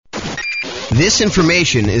This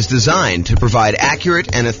information is designed to provide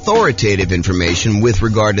accurate and authoritative information with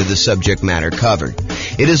regard to the subject matter covered.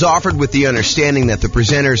 It is offered with the understanding that the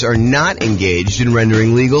presenters are not engaged in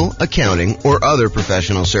rendering legal, accounting, or other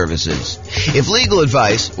professional services. If legal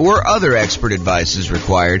advice or other expert advice is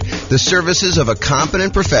required, the services of a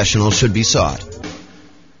competent professional should be sought.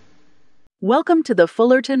 Welcome to the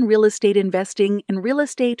Fullerton Real Estate Investing and Real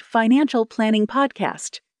Estate Financial Planning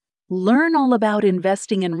Podcast. Learn all about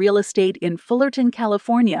investing in real estate in Fullerton,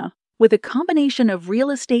 California, with a combination of real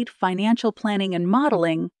estate financial planning and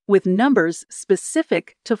modeling with numbers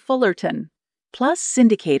specific to Fullerton, plus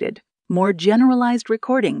syndicated, more generalized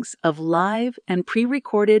recordings of live and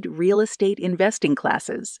pre-recorded real estate investing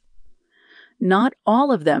classes. Not all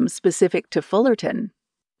of them specific to Fullerton.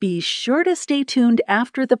 Be sure to stay tuned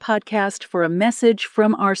after the podcast for a message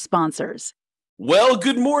from our sponsors. Well,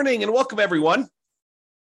 good morning and welcome, everyone.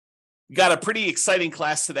 Got a pretty exciting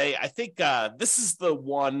class today. I think this is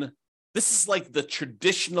like the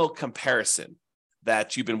traditional comparison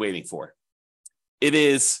that you've been waiting for. It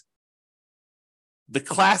is the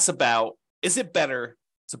class about, is it better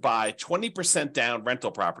to buy 20% down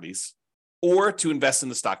rental properties or to invest in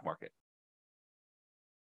the stock market?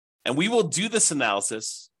 And we will do this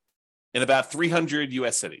analysis in about 300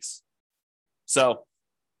 US cities. So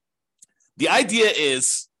the idea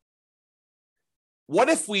is, what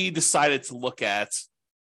if we decided to look at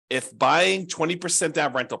if buying 20%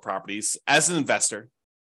 down rental properties as an investor,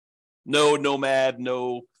 no nomad,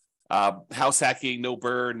 no house hacking, no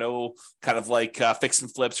BRRRR, no kind of like fix and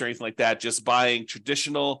flips or anything like that, just buying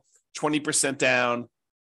traditional 20% down,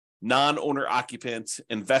 non-owner occupant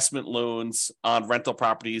investment loans on rental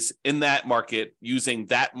properties in that market, using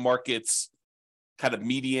that market's kind of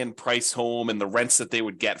median price home and the rents that they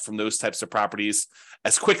would get from those types of properties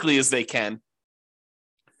as quickly as they can.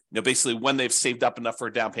 Basically when they've saved up enough for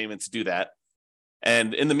a down payment to do that.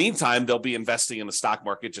 And in the meantime, they'll be investing in the stock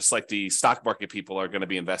market, just like the stock market people are going to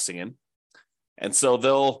be investing in. And so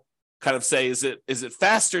they'll kind of say, is it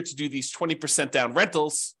faster to do these 20% down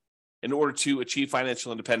rentals in order to achieve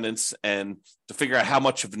financial independence and to figure out how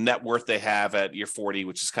much of net worth they have at year 40,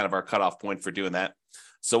 which is kind of our cutoff point for doing that.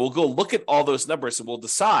 So we'll go look at all those numbers and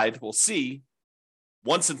we'll see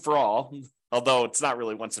once and for all, although it's not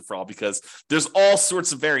really once and for all because there's all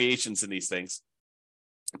sorts of variations in these things.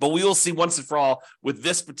 But we will see once and for all with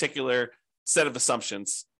this particular set of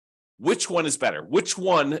assumptions, which one is better? Which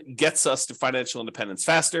one gets us to financial independence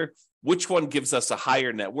faster? Which one gives us a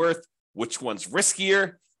higher net worth? Which one's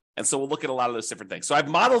riskier? And so we'll look at a lot of those different things. So I've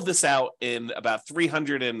modeled this out in about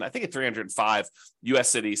 305 US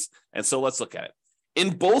cities. And so let's look at it.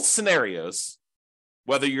 In both scenarios,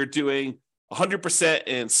 whether you're doing 100%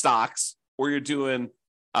 in stocks or you're doing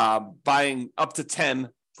buying up to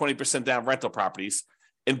 20% down rental properties,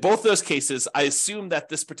 in both those cases, I assume that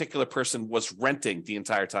this particular person was renting the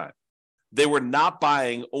entire time. They were not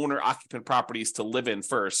buying owner-occupant properties to live in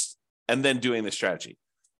first and then doing the strategy.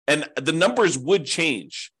 And the numbers would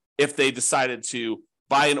change if they decided to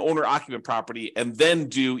buy an owner-occupant property and then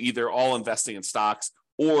do either all investing in stocks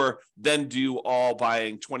or then do all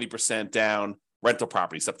buying 20% down rental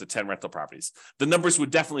properties, up to 10 rental properties. The numbers would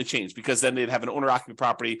definitely change because then they'd have an owner-occupant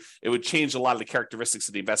property. It would change a lot of the characteristics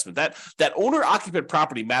of the investment. That owner-occupant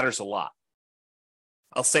property matters a lot.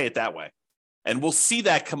 I'll say it that way. And we'll see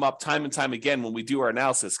that come up time and time again when we do our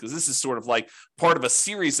analysis, because this is sort of like part of a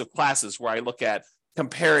series of classes where I look at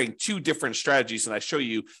comparing two different strategies and I show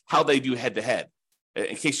you how they do head-to-head.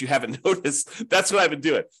 In case you haven't noticed, that's what I've been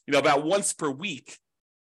doing. About once per week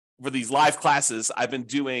for these live classes, I've been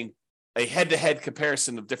doing a head-to-head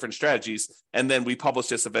comparison of different strategies, and then we publish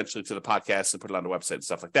this eventually to the podcast and put it on the website and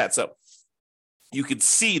stuff like that. So you can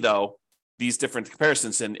see, though, these different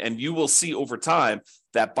comparisons, and you will see over time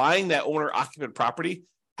that buying that owner-occupant property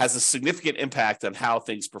has a significant impact on how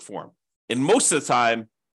things perform. And most of the time,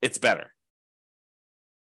 it's better.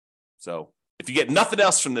 So if you get nothing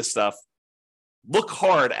else from this stuff, look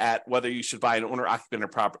hard at whether you should buy an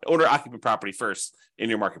owner-occupant property first in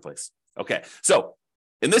your marketplace. Okay, so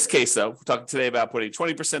in this case, though, we're talking today about putting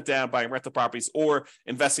 20% down, buying rental properties, or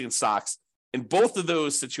investing in stocks. In both of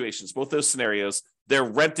those situations, both those scenarios, they're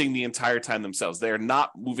renting the entire time themselves. They are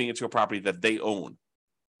not moving into a property that they own.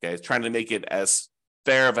 Okay, trying to make it as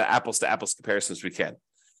fair of an apples-to-apples comparison as we can.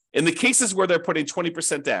 In the cases where they're putting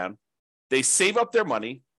 20% down, they save up their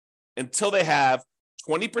money until they have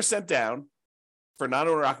 20% down for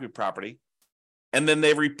non-owner occupant property, and then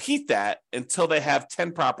they repeat that until they have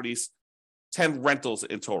 10 properties, 10 rentals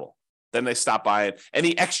in total. Then they stop buying.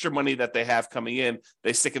 Any extra money that they have coming in,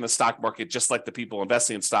 they stick in the stock market, just like the people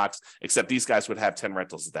investing in stocks, except these guys would have 10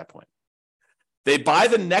 rentals at that point. They buy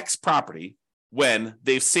the next property when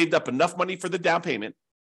they've saved up enough money for the down payment,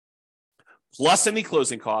 plus any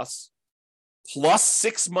closing costs, plus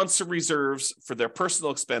 6 months of reserves for their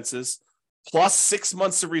personal expenses, plus 6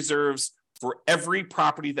 months of reserves for every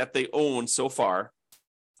property that they own so far.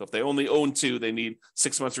 So if they only own 2, they need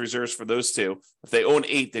 6 months of reserves for those 2. If they own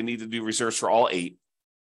 8, they need to do reserves for all 8.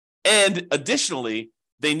 And additionally,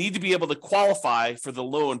 they need to be able to qualify for the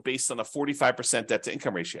loan based on a 45% debt to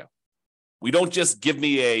income ratio. We don't just give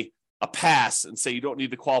me a pass and say you don't need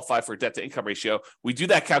to qualify for a debt to income ratio. We do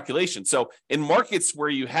that calculation. So in markets where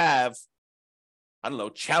you have,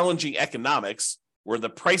 challenging economics, where the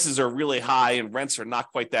prices are really high and rents are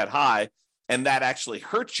not quite that high, and that actually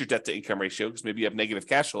hurts your debt to income ratio because maybe you have negative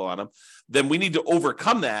cash flow on them, then we need to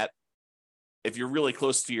overcome that if you're really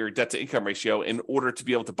close to your debt to income ratio in order to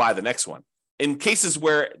be able to buy the next one. In cases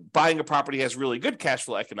where buying a property has really good cash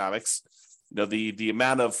flow economics, the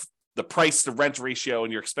amount of the price to rent ratio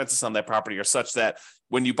and your expenses on that property are such that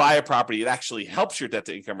when you buy a property, it actually helps your debt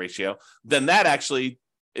to income ratio, then that actually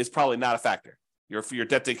is probably not a factor. Your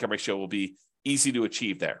debt to income ratio will be easy to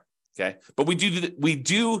achieve there. Okay. But we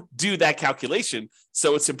do that calculation.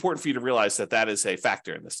 So it's important for you to realize that that is a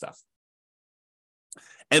factor in this stuff.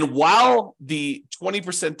 And while the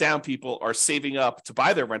 20% down people are saving up to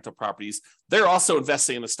buy their rental properties, they're also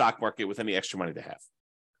investing in the stock market with any extra money they have.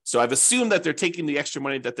 So I've assumed that they're taking the extra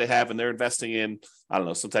money that they have and they're investing in,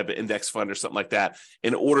 some type of index fund or something like that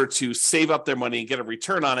in order to save up their money and get a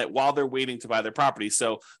return on it while they're waiting to buy their property.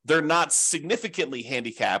 So they're not significantly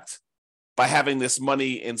handicapped by having this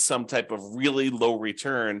money in some type of really low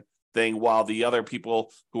return thing, while the other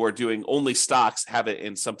people who are doing only stocks have it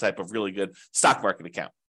in some type of really good stock market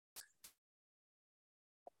account.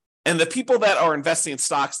 And the people that are investing in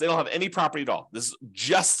stocks, they don't have any property at all. This is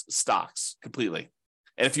just stocks completely.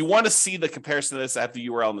 And if you want to see the comparison of this, I have the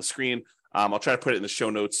URL on the screen. I'll try to put it in the show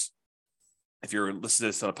notes. If you're listening to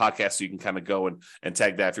this on a podcast, so you can kind of go and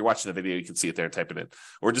tag that. If you're watching the video, you can see it there and type it in.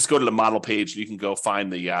 Or just go to the model page and you can go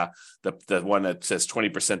find the one that says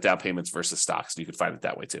 20% down payments versus stocks. And you can find it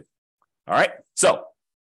that way too. All right. So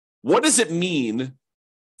what does it mean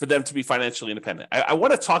for them to be financially independent? I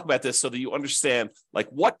want to talk about this so that you understand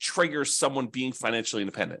what triggers someone being financially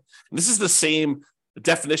independent. And this is the same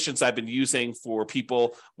definitions I've been using for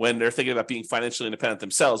people when they're thinking about being financially independent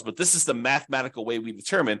themselves, but this is the mathematical way we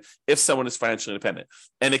determine if someone is financially independent.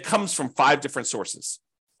 And it comes from 5 different sources.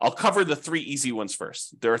 I'll cover the 3 easy ones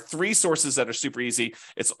first. There are 3 sources that are super easy.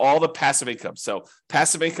 It's all the passive income. So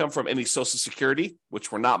passive income from any Social Security,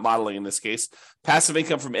 which we're not modeling in this case. Passive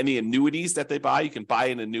income from any annuities that they buy. You can buy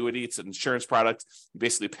an annuity. It's an insurance product. You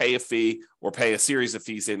basically pay a fee or pay a series of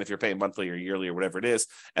fees in if you're paying monthly or yearly or whatever it is.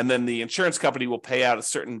 And then the insurance company will pay out a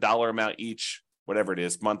certain dollar amount each, whatever it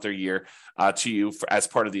is, month or year, to you as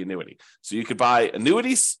part of the annuity. So you could buy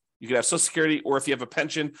annuities. You could have Social Security, or if you have a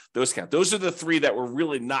pension, those count. Those are the 3 that we're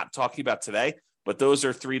really not talking about today, but those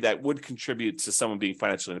are 3 that would contribute to someone being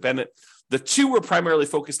financially independent. The 2 we're primarily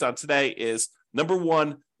focused on today is, number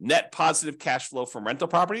 1, net positive cash flow from rental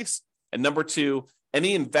properties, and number 2,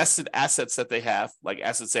 any invested assets that they have, like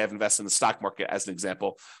assets they have invested in the stock market, as an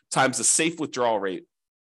example, times the safe withdrawal rate.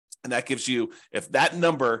 And that gives you, if that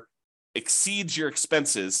number exceeds your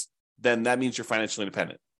expenses, then that means you're financially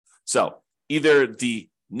independent. So either the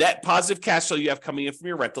net positive cash flow you have coming in from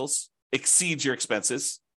your rentals exceeds your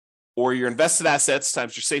expenses, or your invested assets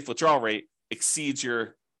times your safe withdrawal rate exceeds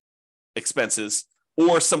your expenses,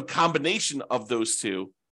 or some combination of those 2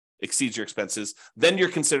 exceeds your expenses, then you're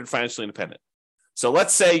considered financially independent. So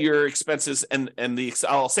let's say your expenses,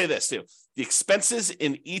 I'll say this too, the expenses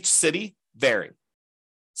in each city vary.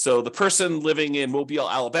 So the person living in Mobile,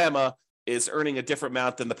 Alabama is earning a different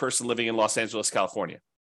amount than the person living in Los Angeles, California,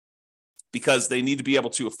 because they need to be able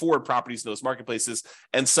to afford properties in those marketplaces.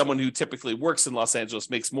 And someone who typically works in Los Angeles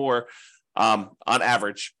makes more on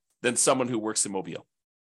average than someone who works in Mobile.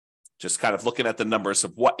 Just kind of looking at the numbers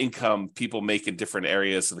of what income people make in different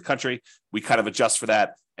areas of the country, we kind of adjust for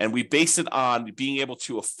that. And we base it on being able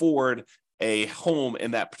to afford a home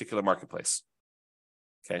in that particular marketplace.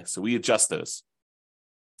 Okay, so we adjust those.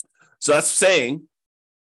 So that's saying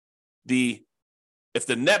if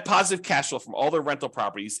the net positive cash flow from all their rental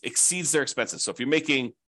properties exceeds their expenses. So if you're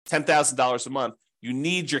making $10,000 a month, you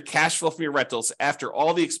need your cash flow from your rentals after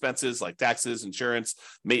all the expenses like taxes, insurance,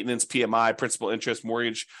 maintenance, PMI, principal, interest,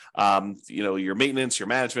 mortgage, your maintenance, your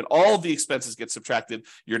management, all of the expenses get subtracted.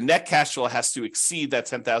 Your net cash flow has to exceed that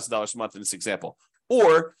 $10,000 a month in this example.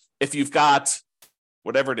 Or if you've got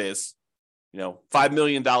whatever it is, $5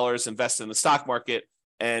 million invested in the stock market,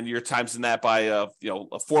 and you're timesing that by a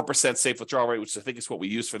 4% safe withdrawal rate, which I think is what we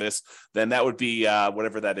use for this, then that would be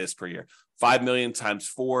whatever that is per year. $5 million times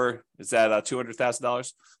 4 is that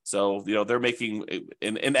 $200,000. So they're making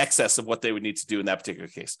in excess of what they would need to do in that particular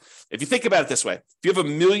case. If you think about it this way, if you have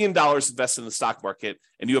 $1 million invested in the stock market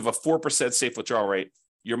and you have a 4% safe withdrawal rate,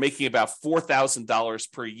 you're making about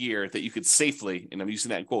 $4,000 per year that you could safely, and I'm using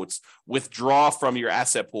that in quotes, withdraw from your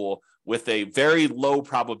asset pool with a very low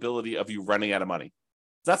probability of you running out of money.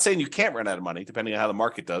 It's not saying you can't run out of money, depending on how the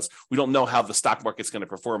market does. We don't know how the stock market's going to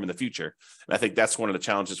perform in the future. And I think that's one of the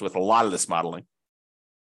challenges with a lot of this modeling.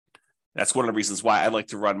 That's one of the reasons why I like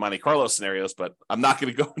to run Monte Carlo scenarios, but I'm not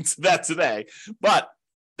going to go into that today. But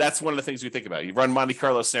that's one of the things we think about. You run Monte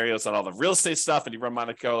Carlo scenarios on all the real estate stuff, and you run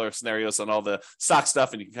Monte Carlo scenarios on all the stock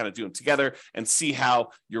stuff, and you can kind of do them together and see how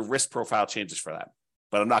your risk profile changes for that.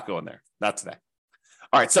 But I'm not going there, not today.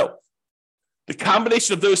 All right, so the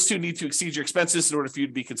combination of those two need to exceed your expenses in order for you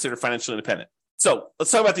to be considered financially independent. So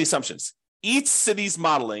let's talk about the assumptions. Each city's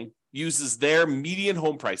modeling uses their median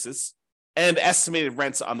home prices and estimated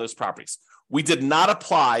rents on those properties. We did not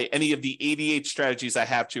apply any of the 88 strategies I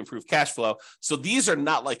have to improve cash flow. So these are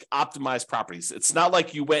not like optimized properties. It's not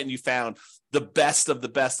like you went and you found the best of the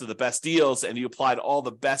best of the best deals and you applied all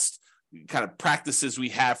the best kind of practices we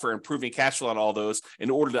have for improving cash flow on all those in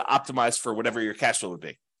order to optimize for whatever your cash flow would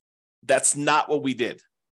be. That's not what we did.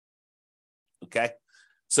 Okay.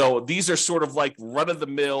 So these are sort of like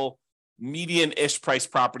run-of-the-mill, median-ish price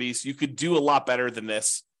properties. You could do a lot better than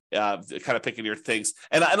this, kind of picking your things.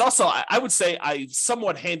 And also, I would say I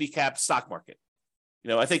somewhat handicapped stock market.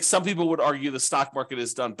 I think some people would argue the stock market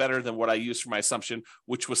has done better than what I used for my assumption,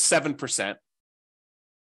 which was 7%.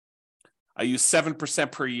 I use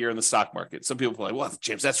 7% per year in the stock market. Some people are like, well,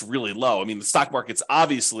 James, that's really low. I mean, the stock market's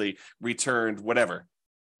obviously returned whatever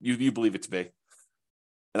you believe it to be.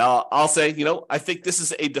 And I'll say, I think this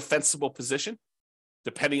is a defensible position,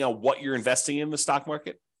 depending on what you're investing in the stock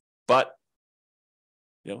market. But,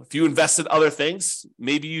 if you invest in other things,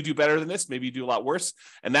 maybe you do better than this, maybe you do a lot worse.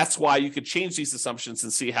 And that's why you could change these assumptions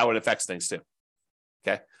and see how it affects things too.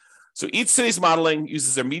 Okay. So each city's modeling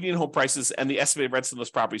uses their median home prices and the estimated rents in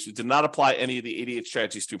those properties. We did not apply any of the 88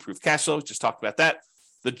 strategies to improve cash flow. Just talked about that.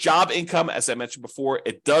 The job income, as I mentioned before,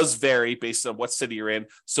 it does vary based on what city you're in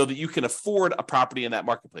so that you can afford a property in that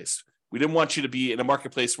marketplace. We didn't want you to be in a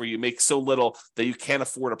marketplace where you make so little that you can't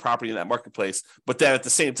afford a property in that marketplace. But then at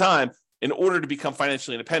the same time, in order to become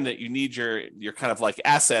financially independent, you need your kind of like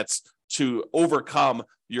assets to overcome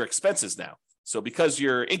your expenses now. So because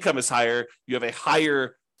your income is higher, you have a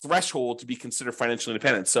higher threshold to be considered financially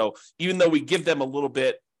independent. So even though we give them a little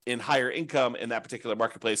bit in higher income in that particular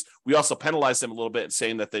marketplace, we also penalize them a little bit,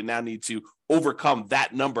 saying that they now need to overcome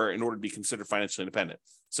that number in order to be considered financially independent.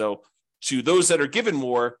 So to those that are given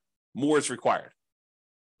more is required.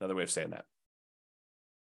 Another way of saying that.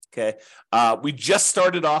 Okay. We just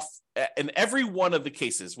started off in every one of the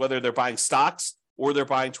cases, whether they're buying stocks or they're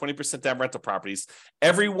buying 20% down rental properties,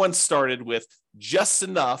 everyone started with just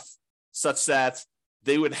enough such that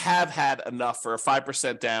they would have had enough for a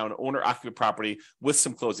 5% down owner-occupant property with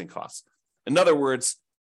some closing costs. In other words,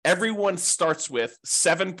 everyone starts with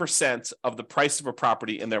 7% of the price of a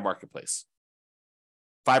property in their marketplace.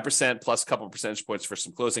 5% plus a couple of percentage points for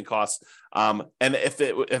some closing costs. And if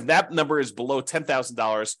that number is below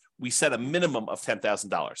 $10,000, we set a minimum of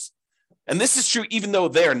 $10,000. And this is true even though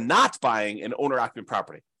they're not buying an owner-occupant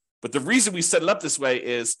property. But the reason we set it up this way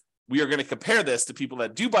is we are going to compare this to people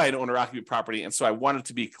that do buy an owner-occupant property. And so I wanted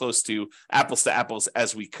to be close to apples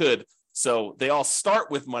as we could. So they all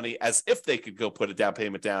start with money as if they could go put a down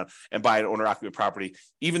payment down and buy an owner-occupant property,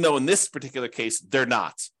 even though in this particular case, they're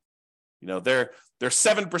not. They're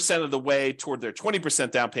 7% of the way toward their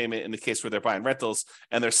 20% down payment in the case where they're buying rentals,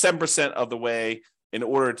 and they're 7% of the way in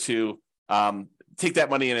order to take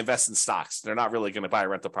that money and invest in stocks. They're not really going to buy a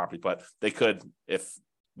rental property, but they could if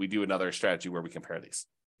we do another strategy where we compare these.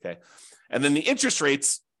 Okay. And then the interest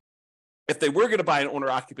rates, if they were going to buy an owner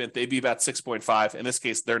occupant, they'd be about 6.5. In this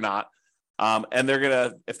case, they're not. And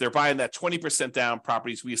if they're buying that 20% down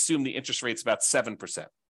properties, we assume the interest rate's about 7%.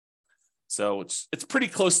 So it's pretty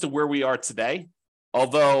close to where we are today,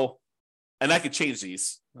 although, and I could change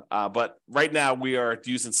these, but right now we are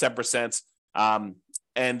using 7%.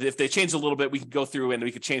 And if they change a little bit, we can go through and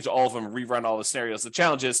we could change all of them and rerun all the scenarios. The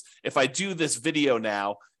challenge is if I do this video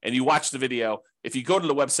now and you watch the video, if you go to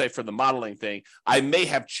the website for the modeling thing, I may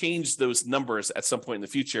have changed those numbers at some point in the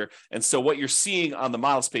future. And so what you're seeing on the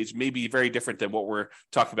models page may be very different than what we're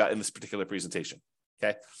talking about in this particular presentation.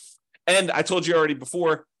 Okay. And I told you already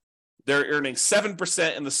before, they're earning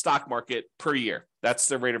 7% in the stock market per year. That's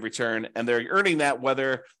their rate of return. And they're earning that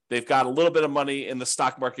whether they've got a little bit of money in the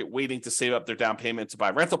stock market waiting to save up their down payment to buy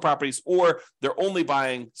rental properties, or they're only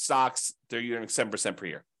buying stocks, they're earning 7% per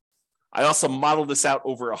year. I also modeled this out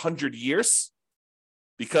over 100 years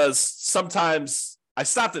because sometimes I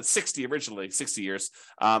stopped at 60 originally, 60 years.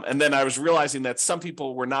 And then I was realizing that some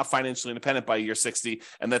people were not financially independent by year 60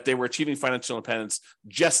 and that they were achieving financial independence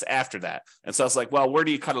just after that. And so I was like, well, where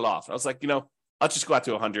do you cut it off? I was like, I'll just go out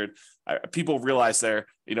to 100. People realize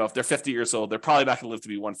if they're 50 years old, they're probably not going to live to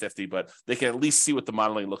be 150, but they can at least see what the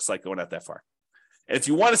modeling looks like going out that far. And if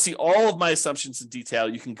you want to see all of my assumptions in detail,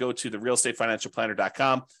 you can go to the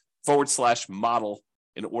realestatefinancialplanner.com/model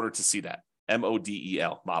in order to see that.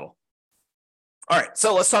 MODEL, model. All right,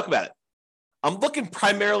 so let's talk about it. I'm looking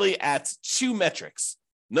primarily at two metrics.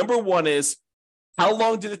 Number one is how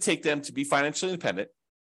long did it take them to be financially independent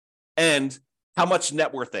and how much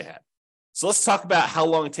net worth they had. So let's talk about how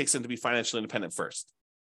long it takes them to be financially independent first.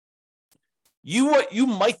 You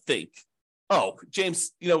might think, oh,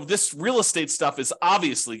 James, this real estate stuff is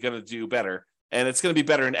obviously going to do better, and it's going to be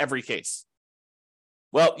better in every case.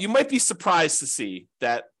 Well, you might be surprised to see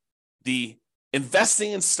that the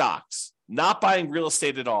investing in stocks, not buying real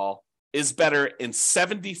estate at all, is better in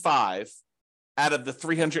 75 out of the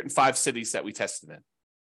 305 cities that we tested in.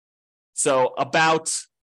 So about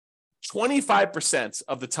 25%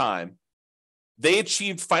 of the time, they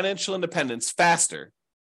achieved financial independence faster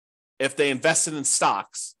if they invested in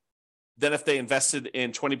stocks than if they invested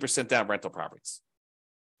in 20% down rental properties.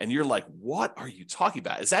 And you're like, what are you talking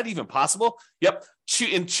about? Is that even possible? Yep.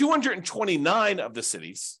 In 229 of the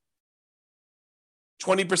cities,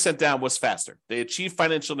 20% down was faster. They achieved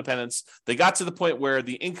financial independence. They got to the point where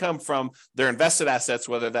the income from their invested assets,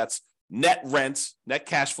 whether that's net rent, net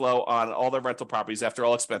cash flow on all their rental properties after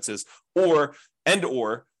all expenses, or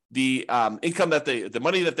the income that the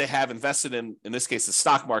money that they have invested in this case, the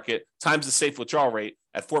stock market, times the safe withdrawal rate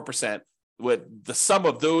at 4%, with the sum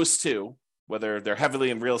of those two, whether they're heavily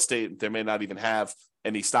in real estate, they may not even have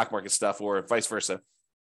any stock market stuff or vice versa.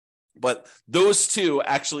 But those two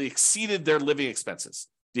actually exceeded their living expenses,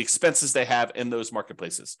 the expenses they have in those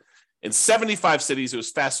marketplaces. In 75 cities, it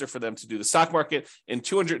was faster for them to do the stock market. In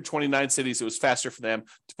 229 cities, it was faster for them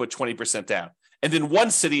to put 20% down. And in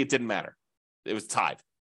one city, it didn't matter. It was tied.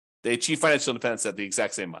 They achieved financial independence at the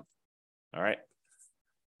exact same month. All right.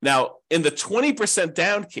 Now, in the 20%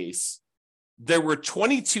 down case, there were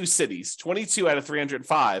 22 cities, 22 out of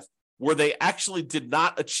 305, where they actually did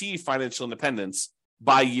not achieve financial independence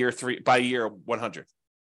by year 100.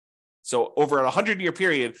 So over a 100-year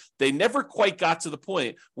period, they never quite got to the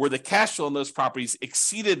point where the cash flow in those properties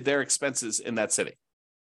exceeded their expenses in that city,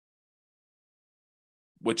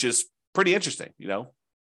 which is pretty interesting, Now,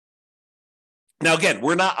 again,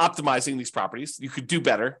 we're not optimizing these properties. You could do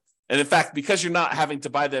better. And in fact, because you're not having to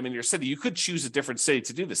buy them in your city, you could choose a different city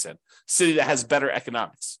to do this in, city that has better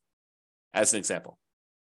economics, as an example.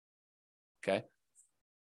 Okay.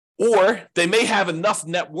 Or they may have enough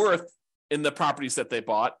net worth in the properties that they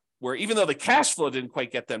bought, where even though the cash flow didn't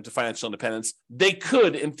quite get them to financial independence, they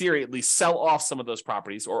could, in theory, at least sell off some of those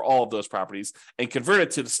properties or all of those properties and convert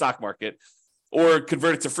it to the stock market or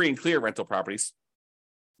convert it to free and clear rental properties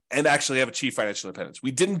and actually have achieved financial independence.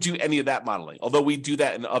 We didn't do any of that modeling, although we do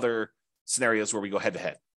that in other scenarios where we go head to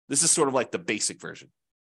head. This is sort of like the basic version.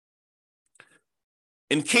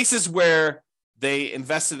 In cases where they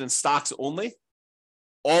invested in stocks only,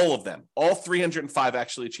 all of them, all 305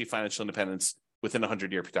 actually achieved financial independence within a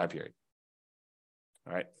 100-year time period.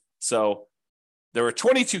 All right. So there were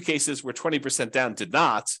 22 cases where 20% down did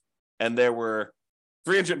not, and there were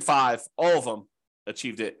 305, all of them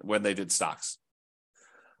achieved it when they did stocks.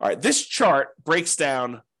 All right, this chart breaks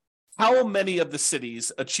down how many of the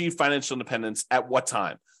cities achieve financial independence at what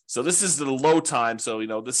time. So this is the low time. So,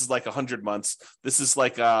 this is like 100 months. This is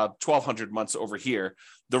like 1,200 months over here.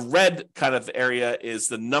 The red kind of area is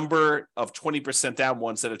the number of 20% down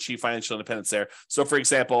ones that achieve financial independence there. So, for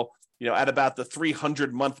example, at about the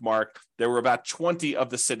 300-month mark, there were about 20 of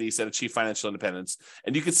the cities that achieved financial independence.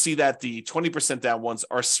 And you can see that the 20% down ones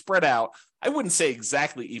are spread out, I wouldn't say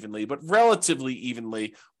exactly evenly, but relatively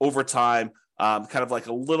evenly over time, kind of like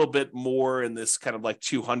a little bit more in this kind of like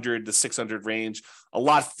 200 to 600 range, a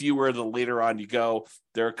lot fewer the later on you go.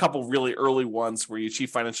 There are a couple really early ones where you achieve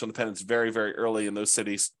financial independence very, very early in those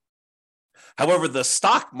cities. However, the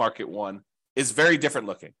stock market one is very different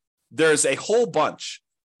looking. There's a whole bunch,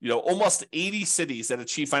 almost 80 cities that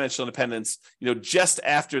achieve financial independence, just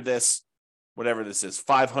after this, whatever this is,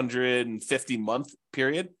 550 month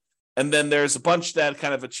period. And then there's a bunch that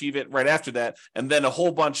kind of achieve it right after that. And then a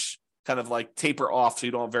whole bunch kind of like taper off. So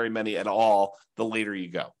you don't have very many at all the later you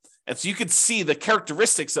go. And so you can see the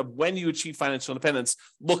characteristics of when you achieve financial independence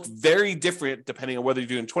look very different depending on whether you're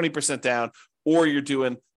doing 20% down or you're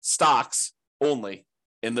doing stocks only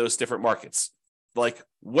in those different markets. like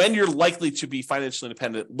when you're likely to be financially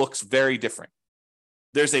independent looks very different.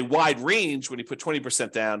 There's a wide range when you put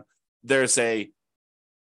 20% down. There's a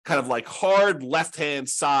kind of like hard left-hand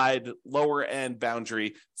side, lower end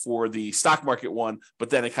boundary for the stock market one, but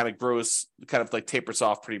then it kind of grows, kind of like tapers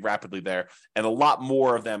off pretty rapidly there. And a lot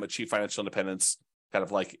more of them achieve financial independence kind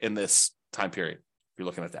of like in this time period, if you're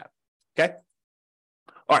looking at that. Okay.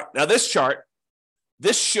 All right. Now this chart,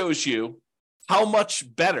 this shows you how much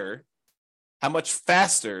better, how much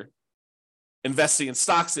faster investing in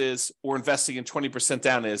stocks is or investing in 20%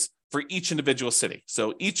 down is for each individual city.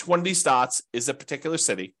 So each one of these dots is a particular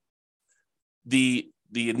city. The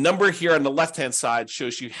number here on the left-hand side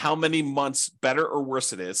shows you how many months better or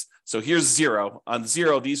worse it is. So here's 0. On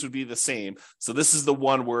 0, these would be the same. So this is the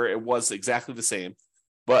one where it was exactly the same.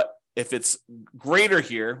 But if it's greater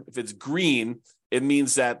here, if it's green, it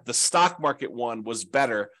means that the stock market one was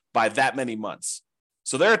better by that many months.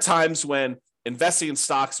 So there are times when investing in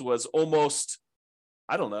stocks was almost,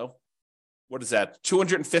 I don't know, what is that?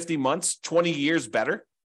 250 months, 20 years better.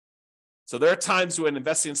 So there are times when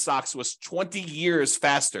investing in stocks was 20 years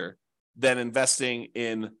faster than investing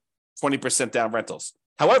in 20% down rentals.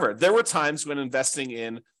 However, there were times when investing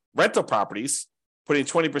in rental properties, putting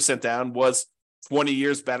 20% down was 20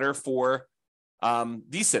 years better for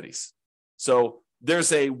these cities. So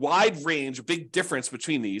there's a wide range, a big difference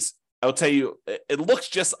between these. I'll tell you, it looks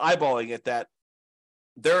just eyeballing it that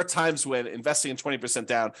there are times when investing in 20%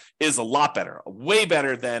 down is a lot better, way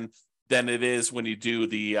better than it is when you do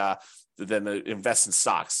the invest in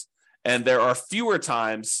stocks. And there are fewer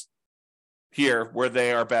times here where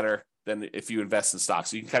they are better than if you invest in stocks.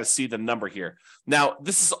 So you can kind of see the number here. Now,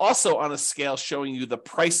 this is also on a scale showing you the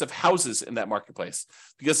price of houses in that marketplace,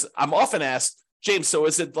 because I'm often asked, James, so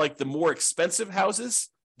is it like the more expensive houses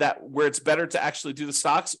that where it's better to actually do the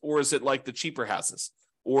stocks, or is it like the cheaper houses,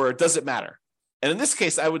 or does it matter? And in this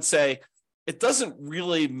case, I would say it doesn't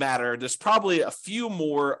really matter. There's probably a few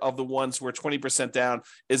more of the ones where 20% down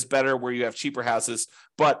is better, where you have cheaper houses,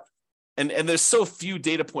 but and there's so few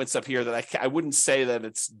data points up here that I wouldn't say that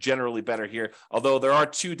it's generally better here, although there are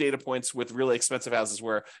 2 data points with really expensive houses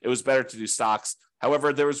where it was better to do stocks.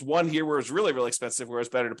 However, there was one here where it was really, really expensive, where it's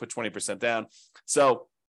better to put 20% down. So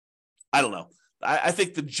I don't know. I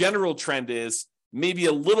think the general trend is maybe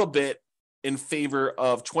a little bit in favor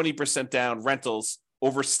of 20% down rentals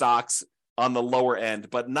over stocks on the lower end,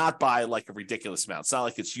 but not by like a ridiculous amount. It's not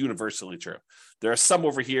like it's universally true. There are some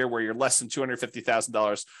over here where you're less than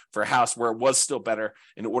 $250,000 for a house where it was still better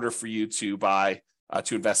in order for you to buy,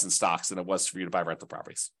 to invest in stocks than it was for you to buy rental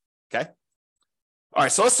properties. Okay. All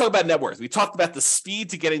right. So let's talk about net worth. We talked about the speed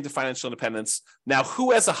to getting to financial independence. Now,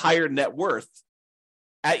 who has a higher net worth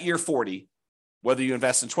at year 40, whether you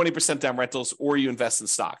invest in 20% down rentals or you invest in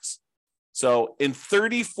stocks? So in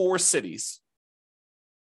 34 cities,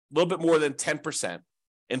 a little bit more than 10%,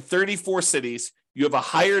 in 34 cities, you have a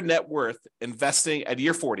higher net worth investing at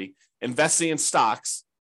year 40, investing in stocks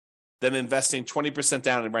than investing 20%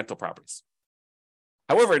 down in rental properties.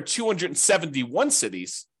 However, in 271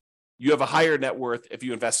 cities, you have a higher net worth if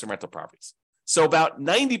you invest in rental properties. So about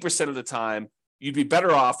 90% of the time, you'd be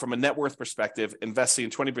better off from a net worth perspective investing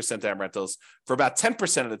in 20% down rentals. For about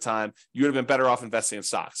 10% of the time, you would have been better off investing in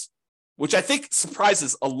stocks, which I think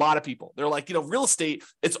surprises a lot of people. They're like, real estate,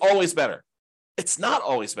 it's always better. It's not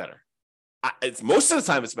always better. It's most of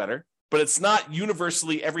the time it's better, but it's not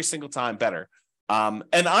universally every single time better.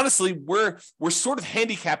 And honestly, we're sort of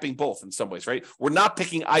handicapping both in some ways, right? We're not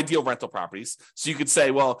picking ideal rental properties. So you could say,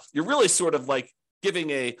 well, you're really sort of like giving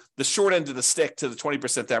the short end of the stick to the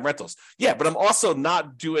 20% down rentals. Yeah, but I'm also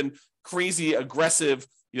not doing crazy aggressive,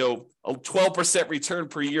 a 12% return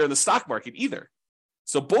per year in the stock market either.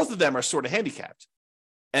 So both of them are sort of handicapped.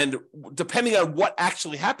 And depending on what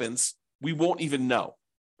actually happens, we won't even know.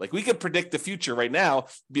 Like we could predict the future right now,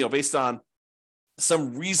 based on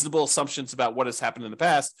some reasonable assumptions about what has happened in the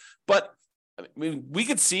past. But I mean, we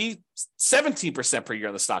could see 17% per year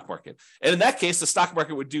in the stock market. And in that case, the stock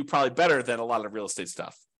market would do probably better than a lot of real estate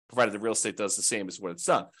stuff, provided the real estate does the same as what it's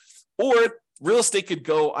done. Or real estate could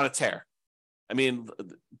go on a tear. I mean,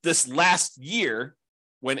 this last year,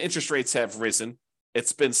 when interest rates have risen,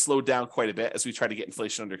 it's been slowed down quite a bit as we try to get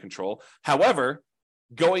inflation under control. However,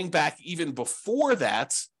 going back even before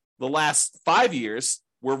that, the last 5 years,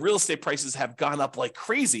 where real estate prices have gone up like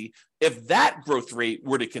crazy, if that growth rate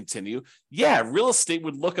were to continue, yeah, real estate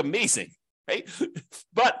would look amazing, right?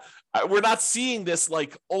 But We're not seeing this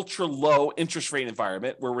like ultra low interest rate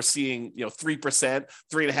environment where we're seeing 3%,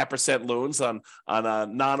 3.5% loans on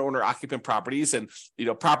non-owner occupant properties, and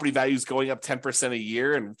property values going up 10% a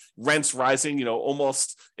year and rents rising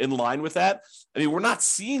almost in line with that. I mean, we're not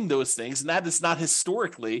seeing those things, and that is not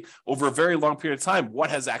historically over a very long period of time what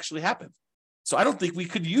has actually happened. So I don't think we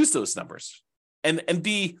could use those numbers and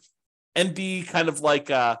be kind of like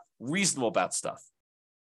reasonable about stuff,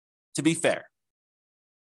 to be fair.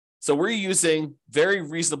 So we're using very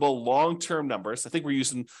reasonable long-term numbers. I think we're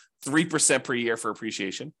using 3% per year for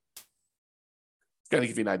appreciation. Got to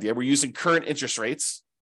give you an idea. We're using current interest rates,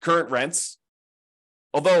 current rents.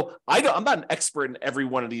 Although I'm not an expert in every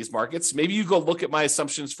one of these markets. Maybe you go look at my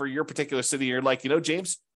assumptions for your particular city. And you're like,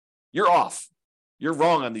 James, you're off. You're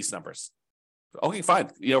wrong on these numbers. Okay,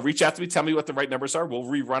 fine. Reach out to me. Tell me what the right numbers are. We'll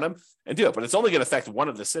rerun them and do it. But it's only going to affect one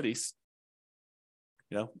of the cities.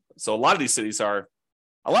 So a lot of these cities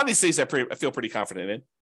I feel pretty confident in.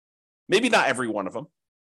 Maybe not every one of them.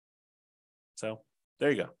 So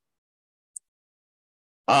there you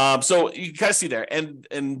go. So you can kind of see there.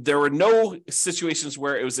 And there were no situations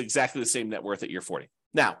where it was exactly the same net worth at year 40.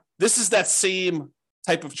 Now, this is that same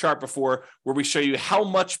type of chart before where we show you how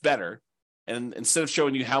much better. And instead of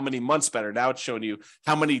showing you how many months better, now it's showing you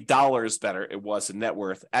how many dollars better it was in net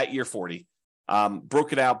worth at year 40,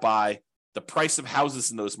 broken out by the price of houses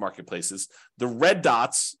in those marketplaces. The red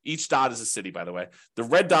dots, each dot is a city, by the way. The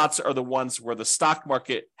red dots are the ones where the stock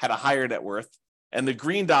market had a higher net worth, and the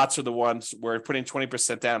green dots are the ones where putting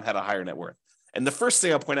 20% down had a higher net worth. And the first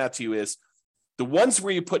thing I'll point out to you is the ones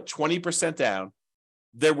where you put 20% down,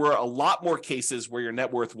 there were a lot more cases where your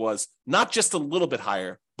net worth was not just a little bit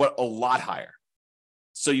higher, but a lot higher.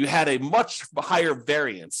 So you had a much higher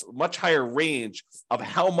variance, much higher range of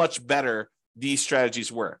how much better these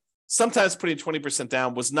strategies were. Sometimes putting 20%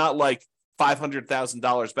 down was not like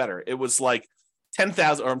 $500,000 better. It was like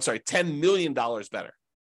 $10 million better,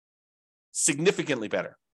 significantly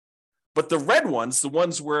better. But the red ones, the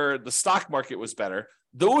ones where the stock market was better,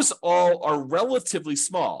 those all are relatively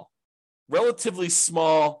small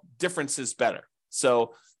differences better.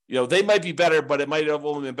 So, they might be better, but it might have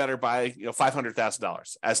only been better by,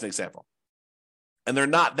 $500,000 as an example. And there are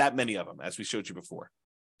not that many of them, as we showed you before.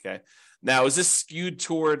 Okay. Now, is this skewed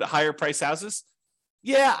toward higher price houses?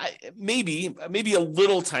 Yeah, maybe a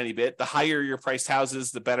little tiny bit. The higher your priced houses,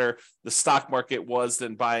 the better the stock market was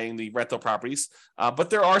than buying the rental properties. But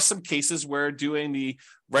there are some cases where doing the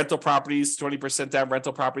rental properties, 20% down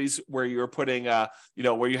rental properties, where you're putting,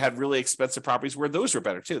 where you had really expensive properties, where those were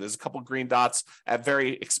better too. There's a couple of green dots at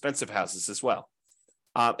very expensive houses as well.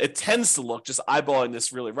 It tends to look, just eyeballing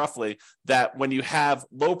this really roughly, that when you have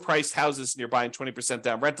low-priced houses and you're buying 20%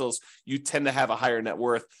 down rentals, you tend to have a higher net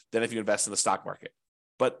worth than if you invest in the stock market.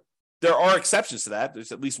 But there are exceptions to that.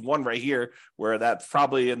 There's at least one right here where that's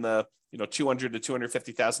probably in the $200,000 to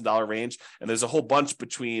 $250,000 range, and there's a whole bunch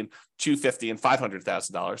between $250,000 and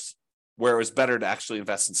 $500,000 where it was better to actually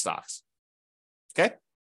invest in stocks. Okay.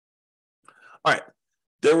 All right.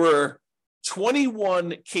 There were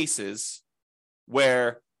 21 cases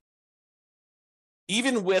where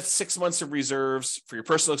even with 6 months of reserves for your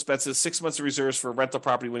personal expenses, 6 months of reserves for a rental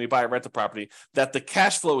property when you buy a rental property, that the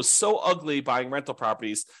cash flow is so ugly buying rental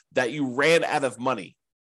properties that you ran out of money.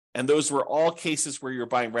 And those were all cases where you were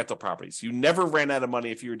buying rental properties. You never ran out of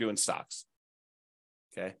money if you were doing stocks.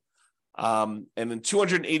 Okay. And in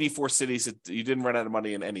 284 cities, you didn't run out of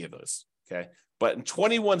money in any of those. Okay. But in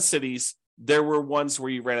 21 cities, there were ones where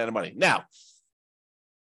you ran out of money. Now,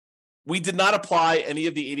 we did not apply any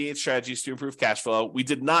of the 88 strategies to improve cash flow. We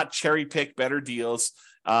did not cherry pick better deals.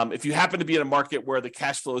 If you happen to be in a market where the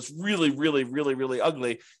cash flow is really, really, really, really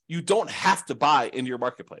ugly, you don't have to buy into your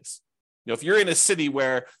marketplace. If you're in a city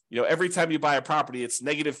where, every time you buy a property, it's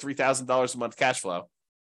negative $3,000 a month cash flow,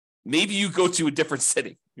 maybe you go to a different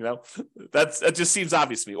city. That just seems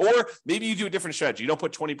obvious to me. Or maybe you do a different strategy. You don't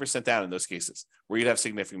put 20% down in those cases where you'd have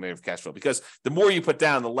significant negative cash flow, because the more you put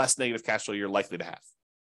down, the less negative cash flow you're likely to have.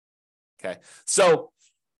 Okay, so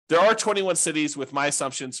there are 21 cities with my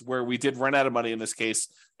assumptions where we did run out of money in this case,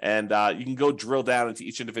 and you can go drill down into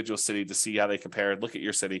each individual city to see how they compare. Look at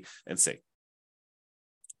your city and see.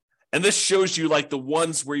 And this shows you like the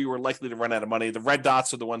ones where you were likely to run out of money. The red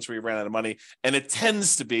dots are the ones where you ran out of money, and it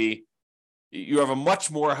tends to be you have a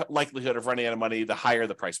much more likelihood of running out of money the higher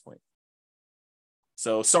the price point.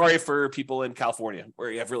 So sorry for people in California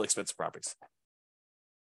where you have really expensive properties.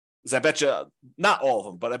 Because I bet you, not all of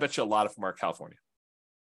them, but I bet you a lot of them are California.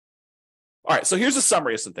 All right, so here's a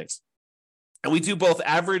summary of some things. And we do both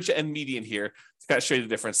average and median here to kind of show you the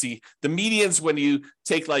difference. See, the medians, when you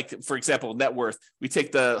take, like, for example, net worth, we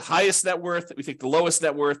take the highest net worth, we take the lowest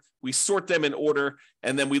net worth, we sort them in order,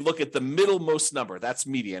 and then we look at the middlemost number. That's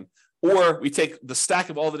median. Or we take the stack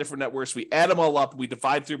of all the different net worths, we add them all up, we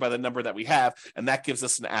divide through by the number that we have, and that gives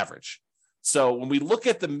us an average. So when we look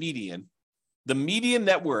at the median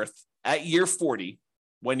net worth at year 40,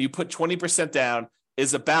 when you put 20% down,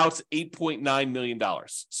 is about $8.9 million.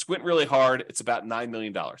 Squint really hard, it's about $9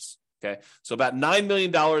 million. Okay, so about $9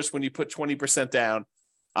 million when you put 20% down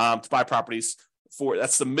to buy properties.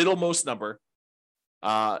 That's the middlemost number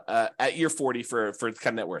at year 40 for kind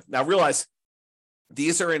of net worth. Now realize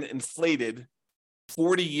these are in inflated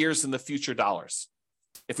 40 years in the future dollars.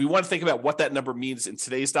 If we want to think about what that number means in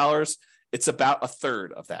today's dollars, it's about a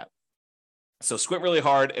third of that. So squint really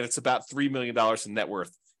hard, and it's about $3 million in net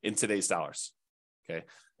worth in today's dollars. Okay.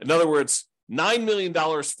 In other words, $9 million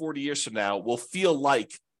 40 years from now will feel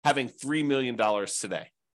like having $3 million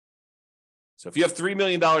today. So if you have $3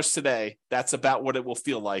 million today, that's about what it will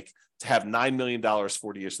feel like to have $9 million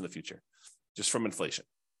 40 years in the future, just from inflation.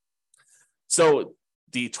 So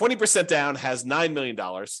the 20% down has $9 million,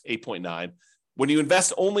 8.9. When you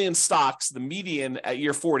invest only in stocks, the median at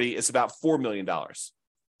year 40 is about $4 million.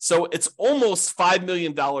 So it's almost $5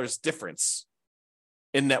 million difference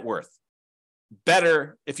in net worth.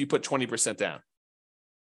 Better if you put 20% down.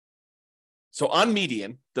 So on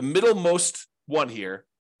median, the middlemost one here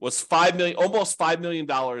was almost $5 million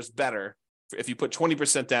better if you put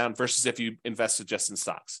 20% down versus if you invested just in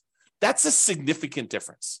stocks. That's a significant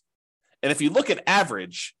difference. And if you look at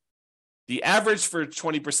average, the average for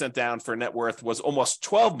 20% down for net worth was almost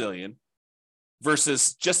 12 million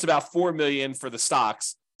versus just about 4 million for the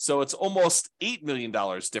stocks. So it's almost $8 million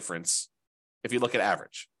difference if you look at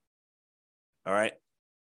average. All right.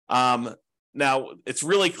 Now, it's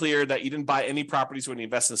really clear that you didn't buy any properties when you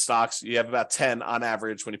invest in stocks. You have about 10 on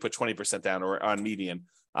average when you put 20% down, or on median,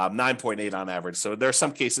 9.8 on average. So there are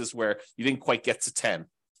some cases where you didn't quite get to 10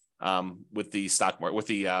 with the stock market,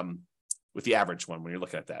 with the average one when you're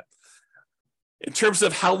looking at that. In terms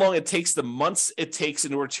of how long it takes, the months it takes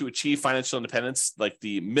in order to achieve financial independence, like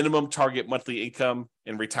the minimum target monthly income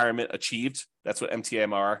in retirement achieved, that's what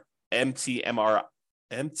MTMIR,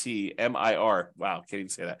 wow, can't even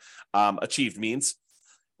say that, achieved means.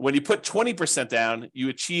 When you put 20% down, you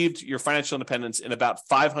achieved your financial independence in about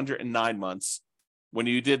 509 months. When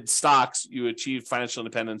you did stocks, you achieved financial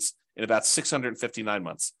independence in about 659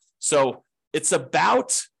 months. So it's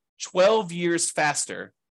about 12 years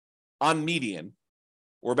faster on median,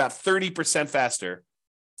 or about 30% faster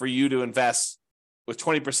for you to invest with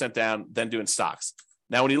 20% down than doing stocks.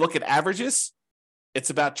 Now, when you look at averages, it's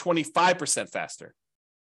about 25% faster.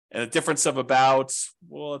 And a difference of about,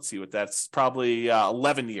 well, let's see what that's, probably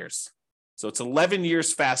 11 years. So it's 11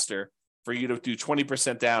 years faster for you to do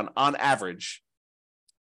 20% down on average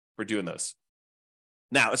for doing those.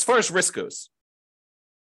 Now, as far as risk goes,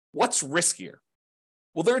 what's riskier?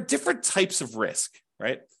 Well, there are different types of risk,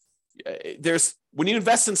 right? When you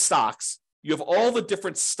invest in stocks, you have all the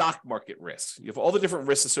different stock market risks. You have all the different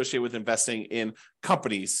risks associated with investing in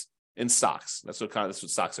companies in stocks. That's what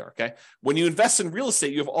stocks are, okay? When you invest in real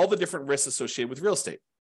estate, you have all the different risks associated with real estate.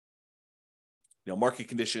 Market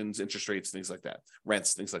conditions, interest rates, things like that,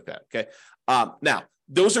 rents, things like that, okay? Now,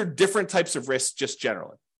 those are different types of risks just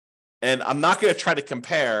generally. And I'm not going to try to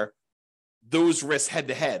compare those risks head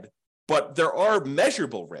to head, but there are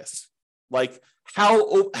measurable risks. Like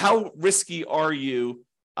how risky are you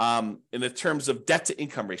in the terms of debt to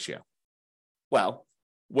income ratio? Well,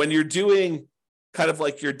 when you're doing kind of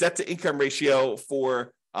like your debt to income ratio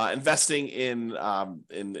for investing in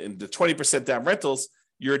the 20% down rentals,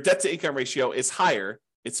 your debt to income ratio is higher.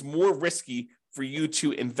 It's more risky for you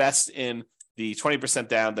to invest in the 20%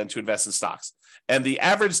 down than to invest in stocks. And the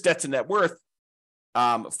average debt to net worth,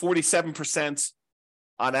 47%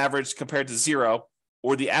 on average compared to zero,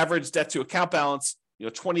 or the average debt to account balance,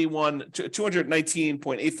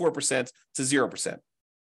 219.84% to 0%.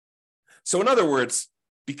 So in other words,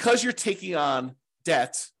 because you're taking on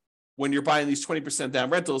debt when you're buying these 20% down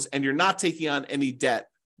rentals, and you're not taking on any debt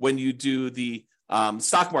when you do the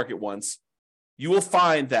stock market ones, you will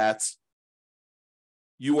find that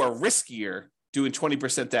you are riskier doing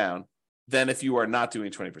 20% down than if you are not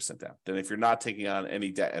doing 20% down, than if you're not taking on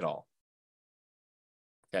any debt at all.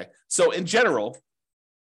 Okay, so in general,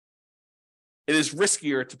 it is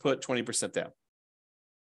riskier to put 20% down.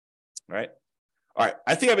 All right.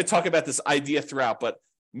 I think I've been talking about this idea throughout, but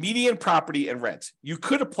median property and rent. You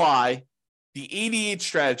could apply the 88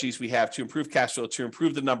 strategies we have to improve cash flow, to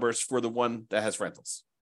improve the numbers for the one that has rentals.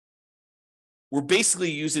 we're basically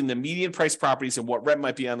using the median price properties and what rent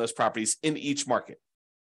might be on those properties in each market.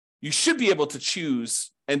 You should be able to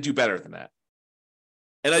choose and do better than that.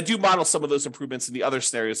 And I do model some of those improvements in the other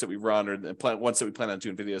scenarios that we run or the ones that we plan on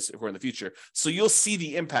doing videos if we're in the future. So you'll see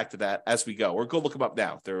the impact of that as we go, or go look them up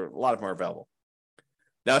now. There are a lot of them are available.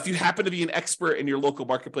 Now, if you happen to be an expert in your local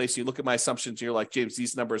marketplace, you look at my assumptions and you're like, James,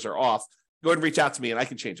 these numbers are off, go ahead and reach out to me and I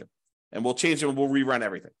can change them. And we'll change them and we'll rerun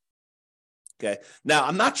everything. Okay. Now,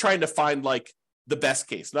 I'm not trying to find like the best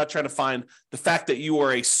case. I'm not trying to find the fact that you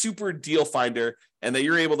are a super deal finder and that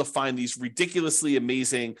you're able to find these ridiculously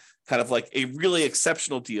amazing, kind of like a really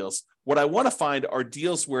exceptional deals. What I want to find are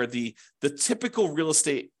deals where the typical real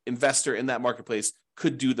estate investor in that marketplace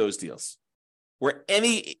could do those deals. Where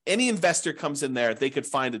any investor comes in there, they could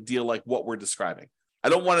find a deal like what we're describing. I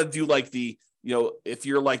don't want to do like if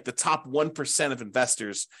you're like the top 1% of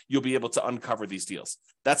investors, you'll be able to uncover these deals.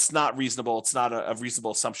 That's not reasonable. It's not a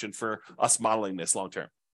reasonable assumption for us modeling this long-term.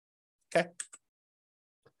 Okay.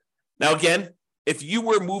 Now, again, if you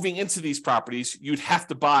were moving into these properties, you'd have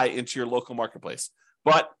to buy into your local marketplace.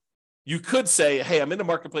 But you could say, hey, I'm in a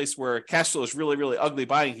marketplace where cash flow is really, really ugly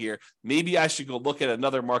buying here. Maybe I should go look at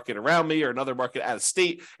another market around me or another market out of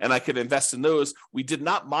state, and I could invest in those. We did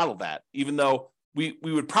not model that, even though we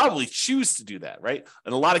would probably choose to do that, right?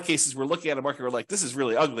 In a lot of cases, we're looking at a market, we're like, this is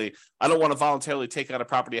really ugly. I don't want to voluntarily take on a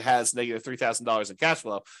property that has negative $3,000 in cash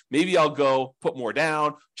flow. Maybe I'll go put more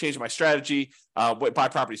down, change my strategy, buy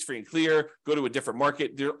properties free and clear, go to a different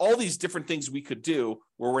market. There are all these different things we could do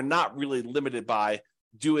where we're not really limited by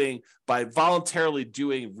voluntarily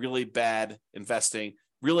doing really bad investing,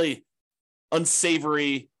 really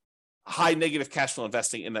unsavory, high negative cash flow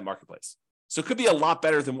investing in that marketplace. So it could be a lot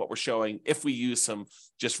better than what we're showing if we use some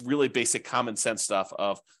just really basic common sense stuff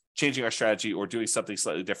of changing our strategy or doing something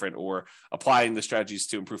slightly different or applying the strategies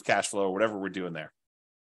to improve cash flow or whatever we're doing there.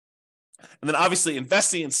 And then obviously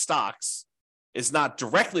investing in stocks is not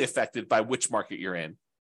directly affected by which market you're in.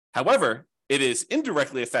 However, it is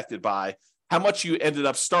indirectly affected by how much you ended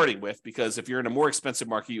up starting with, because if you're in a more expensive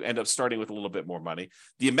market, you end up starting with a little bit more money.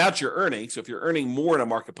 The amount you're earning, so if you're earning more in a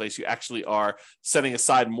marketplace, you actually are setting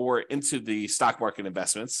aside more into the stock market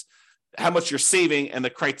investments, how much you're saving, and the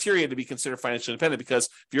criteria to be considered financially independent, because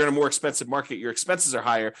if you're in a more expensive market, your expenses are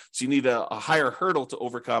higher, so you need a higher hurdle to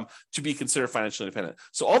overcome to be considered financially independent.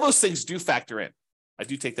 So all those things do factor in. I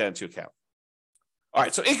do take that into account. All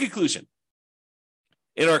right, so in conclusion,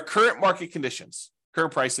 in our current market conditions,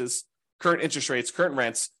 current prices, current interest rates, current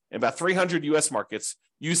rents in about 300 U.S. markets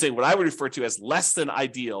using what I would refer to as less than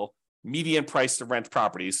ideal median price to rent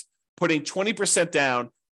properties, putting 20%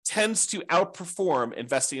 down tends to outperform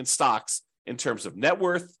investing in stocks in terms of net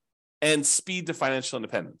worth and speed to financial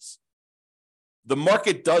independence. The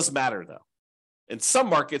market does matter, though. In some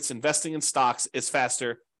markets, investing in stocks is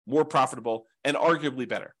faster, more profitable, and arguably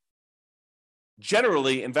better.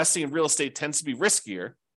 Generally, investing in real estate tends to be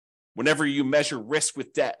riskier, whenever you measure risk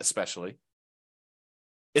with debt, especially.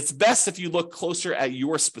 It's best if you look closer at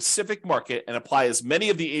your specific market and apply as many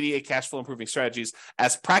of the 88 cash flow improving strategies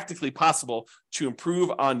as practically possible to improve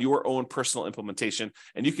on your own personal implementation.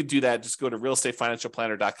 And you can do that. Just go to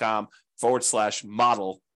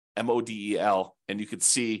realestatefinancialplanner.com/model, MODEL, and you can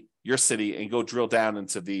see your city and go drill down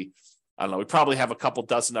into we probably have a couple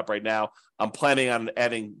dozen up right now. I'm planning on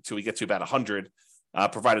adding till we get to about 100.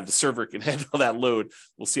 Provided the server can handle that load.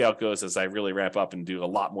 We'll see how it goes as I really ramp up and do a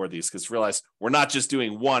lot more of these, because realize we're not just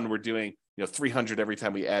doing one, we're doing 300 every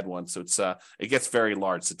time we add one. So it gets very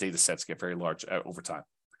large. The data sets get very large over time.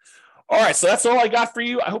 All right, so that's all I got for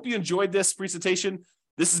you. I hope you enjoyed this presentation.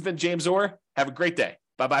 This has been James Orr. Have a great day.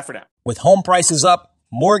 Bye-bye for now. With home prices up,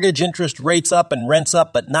 mortgage interest rates up, and rents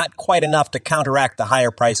up, but not quite enough to counteract the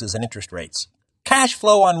higher prices and interest rates, cash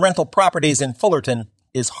flow on rental properties in Fullerton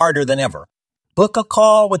is harder than ever. Book a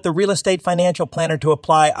call with the Real Estate Financial Planner to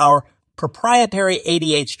apply our proprietary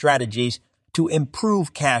 88 strategies to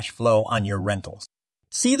improve cash flow on your rentals.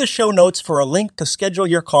 See the show notes for a link to schedule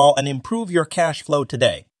your call and improve your cash flow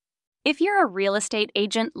today. If you're a real estate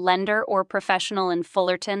agent, lender, or professional in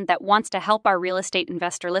Fullerton that wants to help our real estate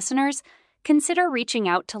investor listeners, consider reaching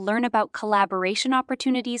out to learn about collaboration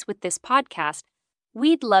opportunities with this podcast.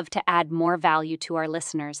 We'd love to add more value to our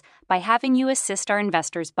listeners by having you assist our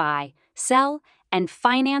investors buy, sell, and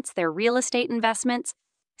finance their real estate investments.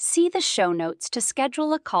 See the show notes to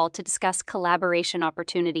schedule a call to discuss collaboration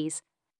opportunities.